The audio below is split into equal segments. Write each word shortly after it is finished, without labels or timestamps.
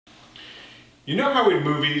You know how in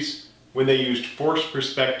movies, when they used forced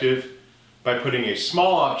perspective by putting a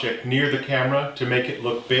small object near the camera to make it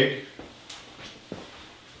look big?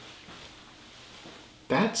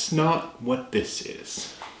 That's not what this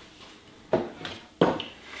is.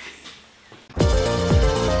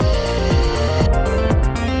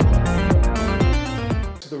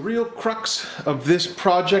 The real crux of this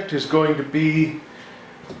project is going to be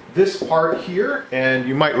this part here, and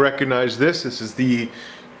you might recognize this. This is the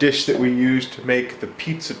dish that we use to make the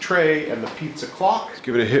pizza tray and the pizza clock. Let's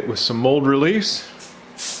give it a hit with some mold release.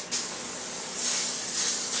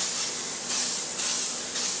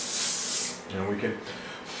 And we can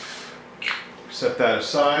set that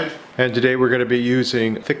aside. And today we're going to be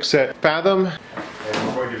using thickset Fathom, and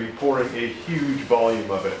we're going to be pouring a huge volume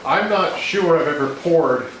of it. I'm not sure I've ever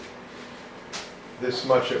poured this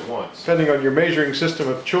much at once. Depending on your measuring system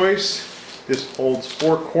of choice, this holds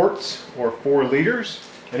 4 quarts or 4 liters,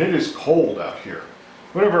 and it is cold out here.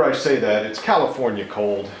 Whenever I say that, it's California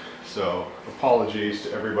cold, so apologies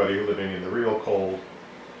to everybody living in the real cold.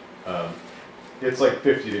 It's like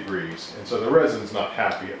 50 degrees, and so the resin's not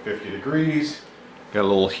happy at 50 degrees. Got a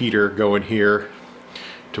little heater going here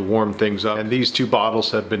to warm things up. And these 2 bottles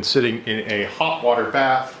have been sitting in a hot water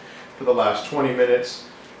bath for the last 20 minutes,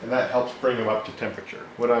 and that helps bring them up to temperature.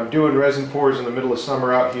 When I'm doing resin pours in the middle of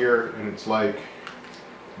summer out here and it's like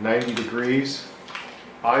 90 degrees,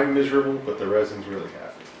 I'm miserable, but the resin's really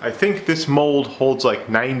happy. I think this mold holds like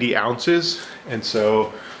 90 ounces, and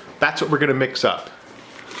so that's what we're gonna mix up.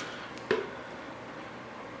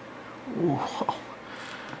 Ooh,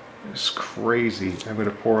 it's crazy. I'm going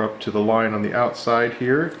to pour up to the line on the outside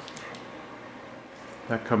here.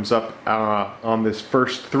 That comes up on this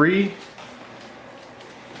first 3.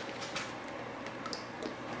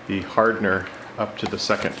 The hardener up to the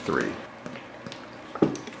second 3.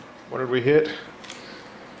 What did we hit?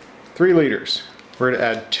 3 liters. We're going to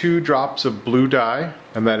add 2 drops of blue dye,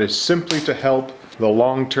 and that is simply to help the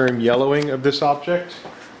long-term yellowing of this object.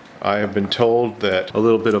 I have been told that a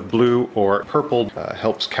little bit of blue or purple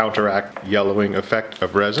helps counteract yellowing effect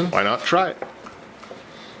of resin. Why not try it?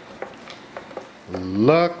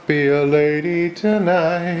 Luck be a lady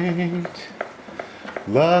tonight.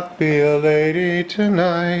 Luck be a lady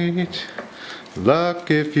tonight.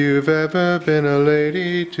 Luck if you've ever been a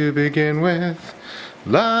lady to begin with.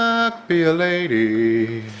 Luck be a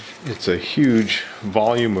lady. It's a huge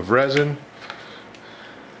volume of resin.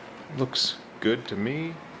 Looks good to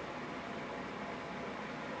me.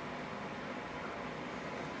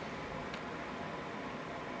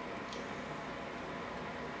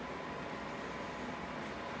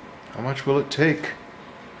 How much will it take?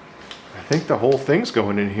 I think the whole thing's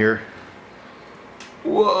going in here.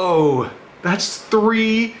 Whoa! That's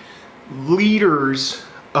 3 liters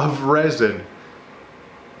of resin.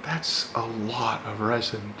 That's a lot of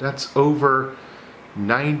resin. That's over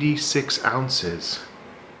 96 ounces.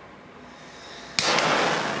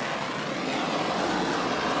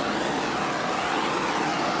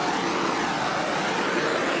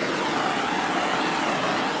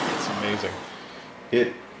 It's amazing.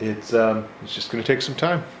 It's just going to take some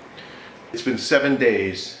time. It's been 7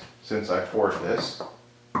 days since I poured this.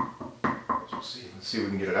 Let's see if we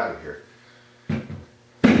can get it out of here.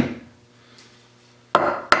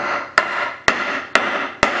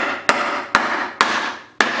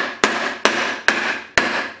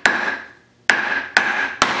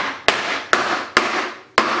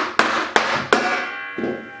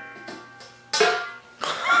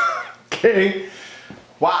 Okay.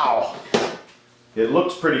 Wow. It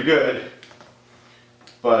looks pretty good,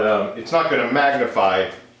 but it's not going to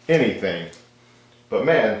magnify anything. But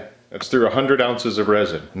man, that's through 100 ounces of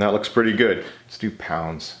resin, and that looks pretty good. Let's do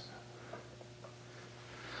pounds.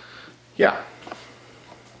 Yeah.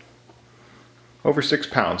 Over 6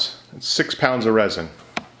 pounds. That's 6 pounds of resin.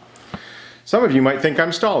 Some of you might think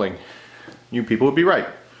I'm stalling. You people would be right.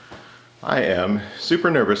 I am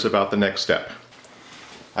super nervous about the next step.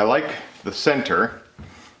 I like the center.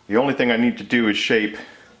 The only thing I need to do is shape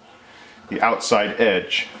the outside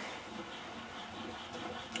edge.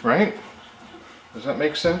 Right? Does that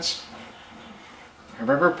make sense? Have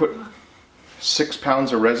I ever put 6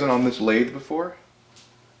 pounds of resin on this lathe before?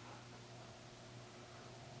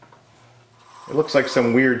 It looks like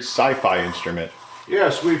some weird sci-fi instrument.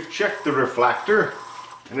 Yes, we've checked the refractor,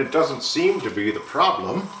 and it doesn't seem to be the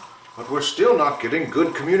problem, but we're still not getting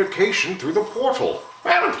good communication through the portal.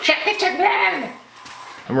 Well, check it again!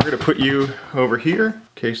 And we're going to put you over here. In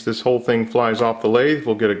case this whole thing flies off the lathe,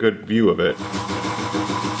 we'll get a good view of it.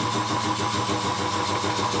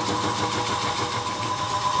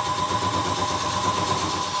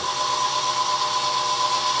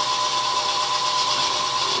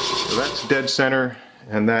 So that's dead center,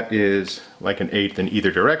 and that is like 1/8 in either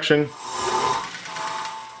direction.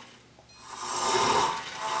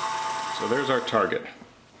 So there's our target.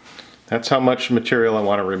 That's how much material I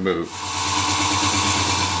want to remove.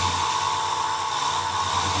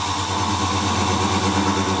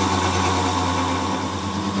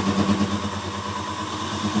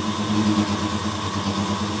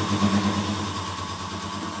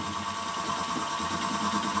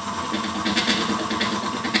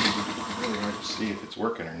 Really hard to see if it's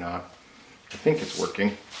working or not. I think it's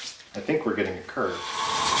working. I think we're getting a curve.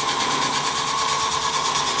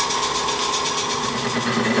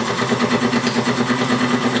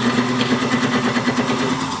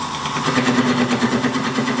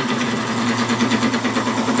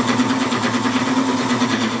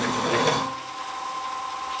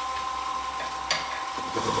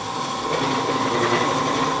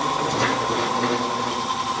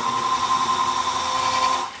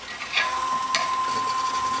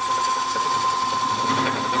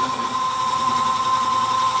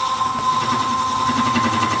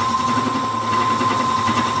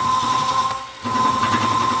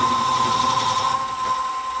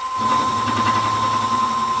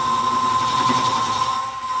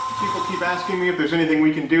 Asking me if there's anything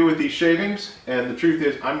we can do with these shavings, and the truth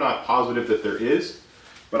is I'm not positive that there is,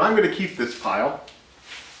 but I'm going to keep this pile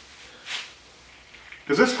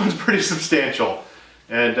because this one's pretty substantial,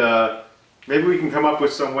 and maybe we can come up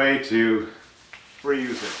with some way to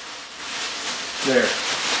reuse it. There,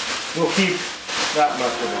 we'll keep that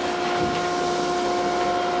much of it.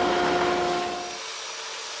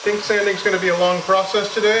 I think sanding's going to be a long process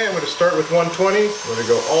today. I'm going to start with 120. I'm going to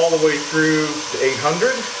go all the way through to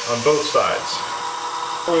 800 on both sides.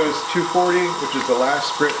 It was 240, which is the last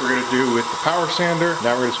sprint we're going to do with the power sander.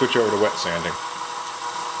 Now we're going to switch over to wet sanding.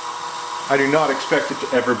 I do not expect it to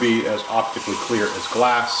ever be as optically clear as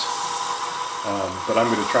glass, but I'm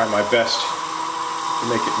going to try my best to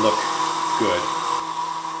make it look good.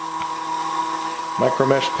 Micro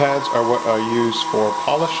mesh pads are what I use for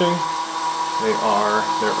polishing. They are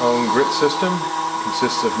their own grit system.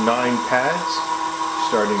 Consists of 9 pads,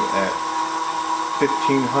 starting at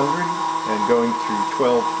 1,500 and going through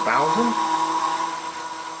 12,000.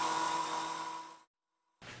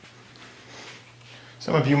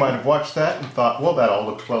 Some of you might have watched that and thought, well, that all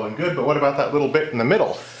looks well and good, but what about that little bit in the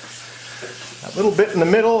middle? That little bit in the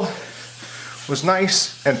middle was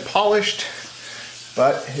nice and polished,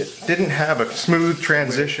 but it didn't have a smooth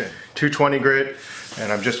transition. 220 grit. And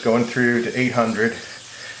I'm just going through to 800,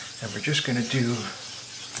 and we're just going to do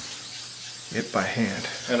it by hand.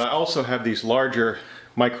 And I also have these larger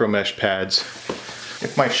micro mesh pads.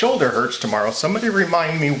 If my shoulder hurts tomorrow, somebody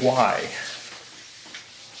remind me why.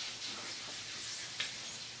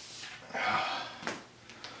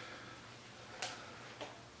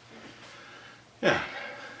 Yeah,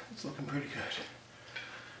 it's looking pretty good.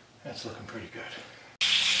 That's looking pretty good.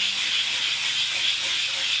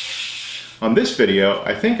 On this video,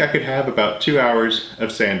 I think I could have about 2 hours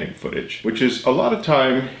of sanding footage, which is a lot of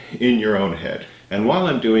time in your own head. And while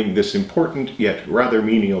I'm doing this important yet rather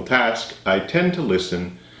menial task, I tend to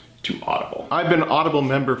listen to Audible. I've been an Audible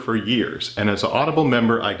member for years, and as an Audible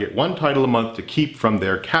member, I get 1 title a month to keep from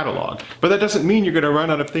their catalog. But that doesn't mean you're gonna run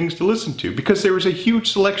out of things to listen to, because there is a huge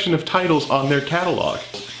selection of titles on their catalog.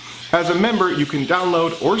 As a member, you can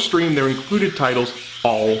download or stream their included titles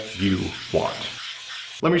all you want.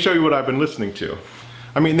 Let me show you what I've been listening to.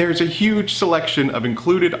 I mean, there's a huge selection of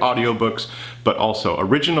included audiobooks, but also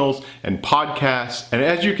originals and podcasts. And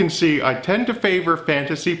as you can see, I tend to favor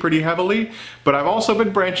fantasy pretty heavily, but I've also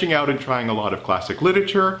been branching out and trying a lot of classic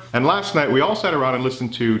literature. And last night we all sat around and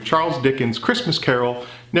listened to Charles Dickens' Christmas Carol,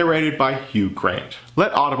 narrated by Hugh Grant.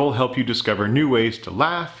 Let Audible help you discover new ways to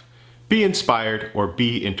laugh, be inspired, or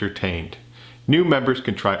be entertained. New members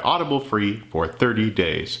can try Audible free for 30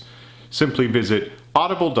 days. Simply visit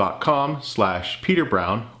audible.com/Peter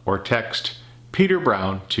Brown or text Peter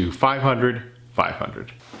Brown to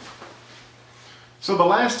 500-500. So the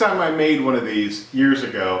last time I made one of these years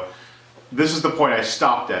ago, this is the point I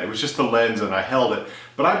stopped at. It was just the lens and I held it.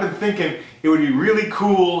 But I've been thinking it would be really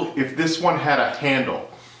cool if this one had a handle.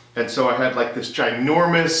 And so I had like this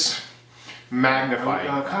ginormous magnifying.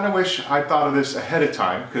 I kind of wish I thought of this ahead of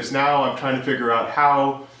time, because now I'm trying to figure out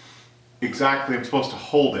how exactly I'm supposed to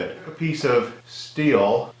hold it. A piece of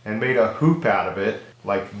steel and made a hoop out of it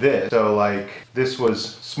like this. So like this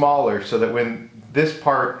was smaller so that when this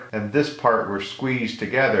part and this part were squeezed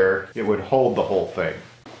together, it would hold the whole thing.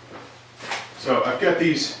 So I've got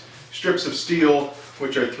these strips of steel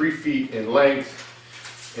which are 3 feet in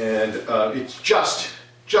length, and it's just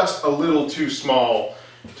a little too small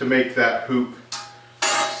to make that hoop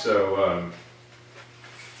So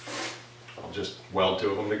I'll just weld two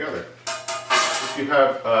of them together. If you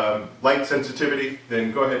have light sensitivity,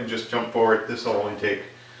 then go ahead and just jump forward. This will only take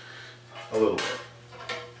a little bit.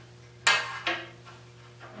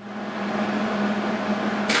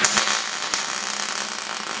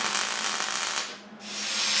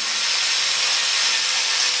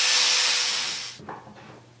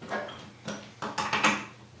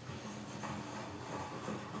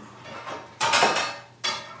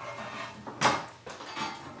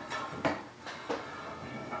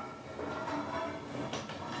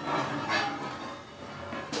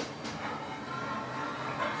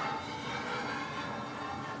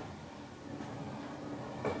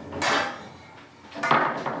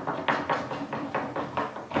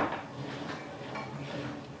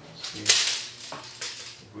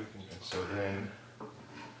 So then,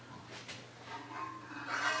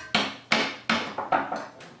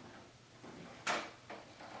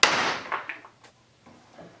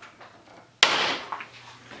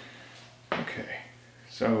 okay,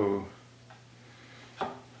 so,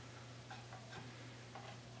 oh,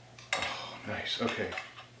 nice, okay.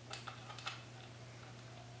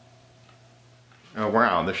 Oh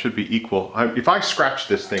wow, this should be equal. If I scratch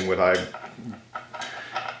this thing with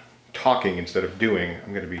talking instead of doing,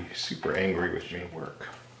 I'm going to be super angry with me. Work.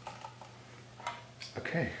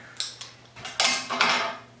 Okay.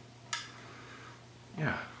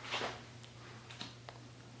 Yeah.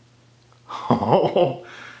 Oh.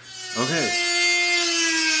 Okay.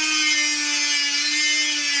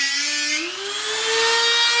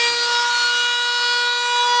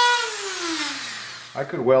 I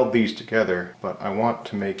could weld these together, but I want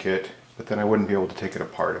to make it, but then I wouldn't be able to take it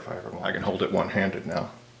apart if I ever want. I can hold it one-handed now.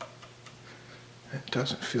 It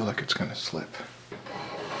doesn't feel like it's going to slip.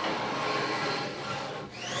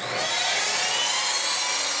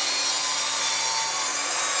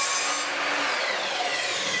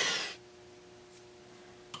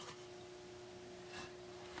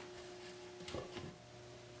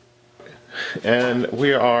 And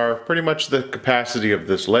we are pretty much the capacity of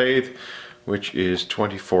this lathe, which is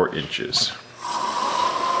 24 inches.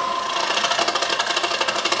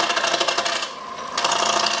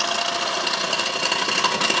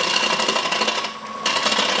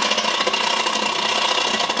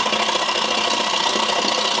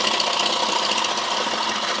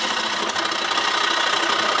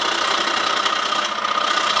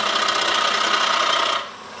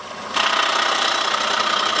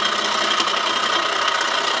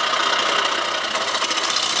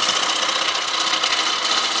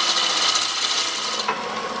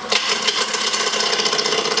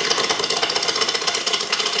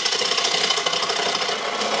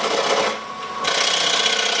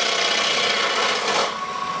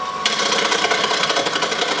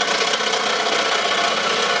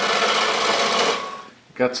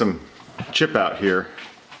 Got some chip out here.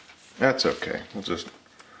 That's okay. We'll just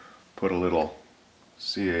put a little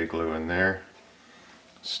CA glue in there.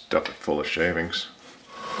 Stuff it full of shavings.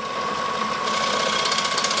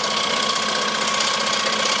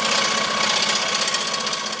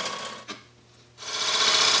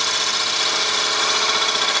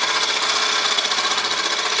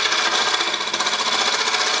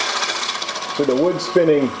 So the wood's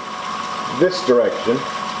spinning this direction.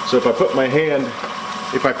 So if I put my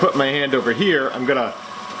hand over here, I'm gonna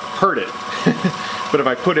hurt it. But if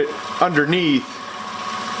I put it underneath,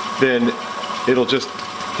 then it'll just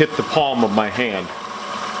hit the palm of my hand.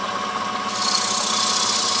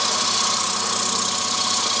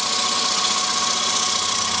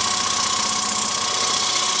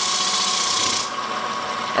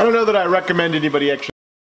 I don't know that I recommend anybody actually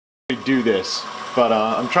do this, but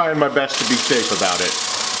I'm trying my best to be safe about it.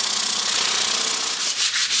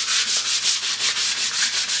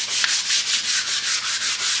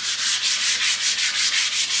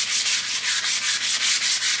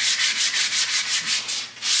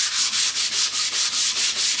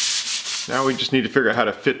 Now we just need to figure out how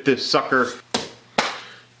to fit this sucker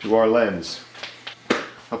to our lens.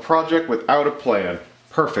 A project without a plan.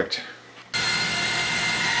 Perfect.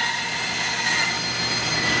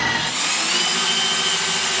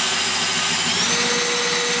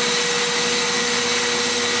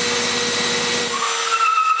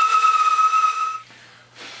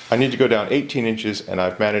 I need to go down 18 inches and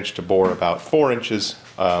I've managed to bore about 4 inches.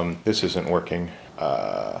 This isn't working.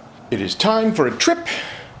 It is time for a trip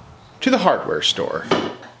to the hardware store.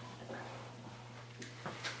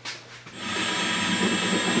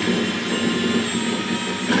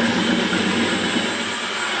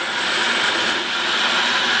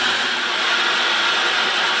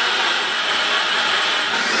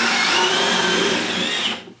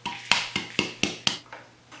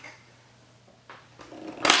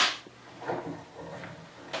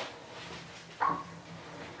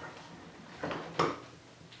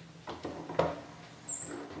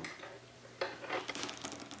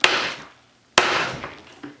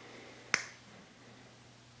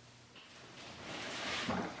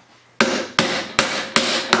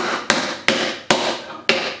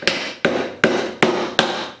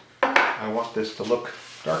 to look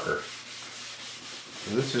darker.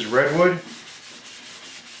 So this is redwood.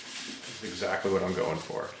 This is exactly what I'm going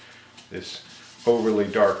for. This overly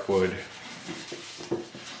dark wood.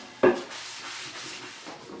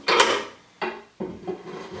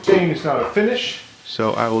 Stain is not a finish,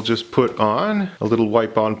 so I will just put on a little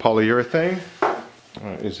wipe-on polyurethane.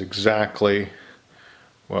 That is exactly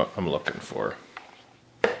what I'm looking for.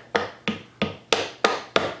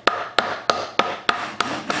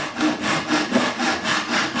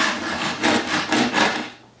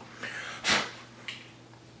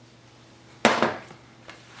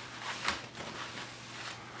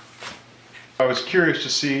 I was curious to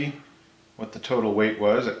see what the total weight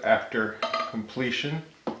was after completion.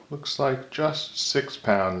 Looks like just 6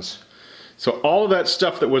 pounds. So all of that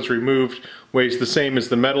stuff that was removed weighs the same as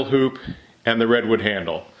the metal hoop and the redwood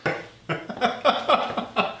handle.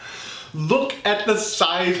 Look at the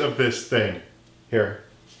size of this thing. Here.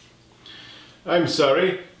 I'm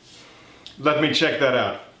sorry. Let me check that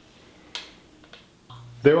out.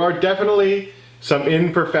 There are definitely some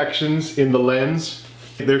imperfections in the lens.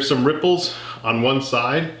 There's some ripples on one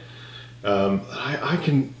side. I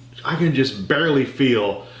can just barely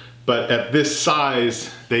feel, but at this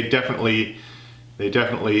size, they definitely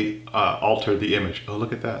altered the image. Oh,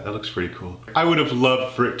 look at that. That looks pretty cool. I would have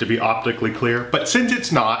loved for it to be optically clear, but since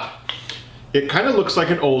it's not, it kind of looks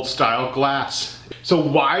like an old style glass. So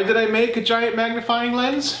why did I make a giant magnifying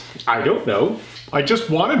lens? I don't know. I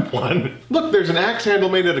just wanted one. Look, there's an axe handle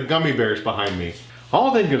made out of gummy bears behind me.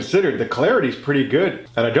 All things considered, the clarity's pretty good,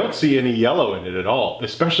 and I don't see any yellow in it at all,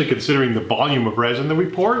 especially considering the volume of resin that we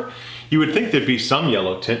poured. You would think there'd be some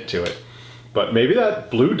yellow tint to it, but maybe that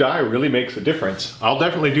blue dye really makes a difference. I'll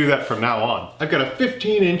definitely do that from now on. I've got a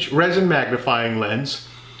 15-inch resin magnifying lens,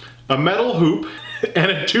 a metal hoop,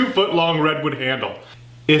 and a 2-foot-long redwood handle.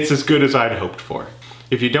 It's as good as I'd hoped for.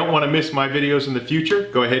 If you don't want to miss my videos in the future,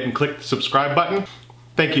 go ahead and click the subscribe button.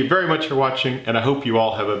 Thank you very much for watching, and I hope you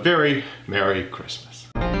all have a very Merry Christmas.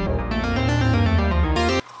 All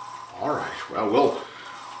right, well,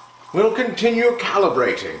 we'll continue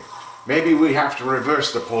calibrating. Maybe we have to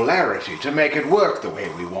reverse the polarity to make it work the way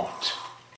we want.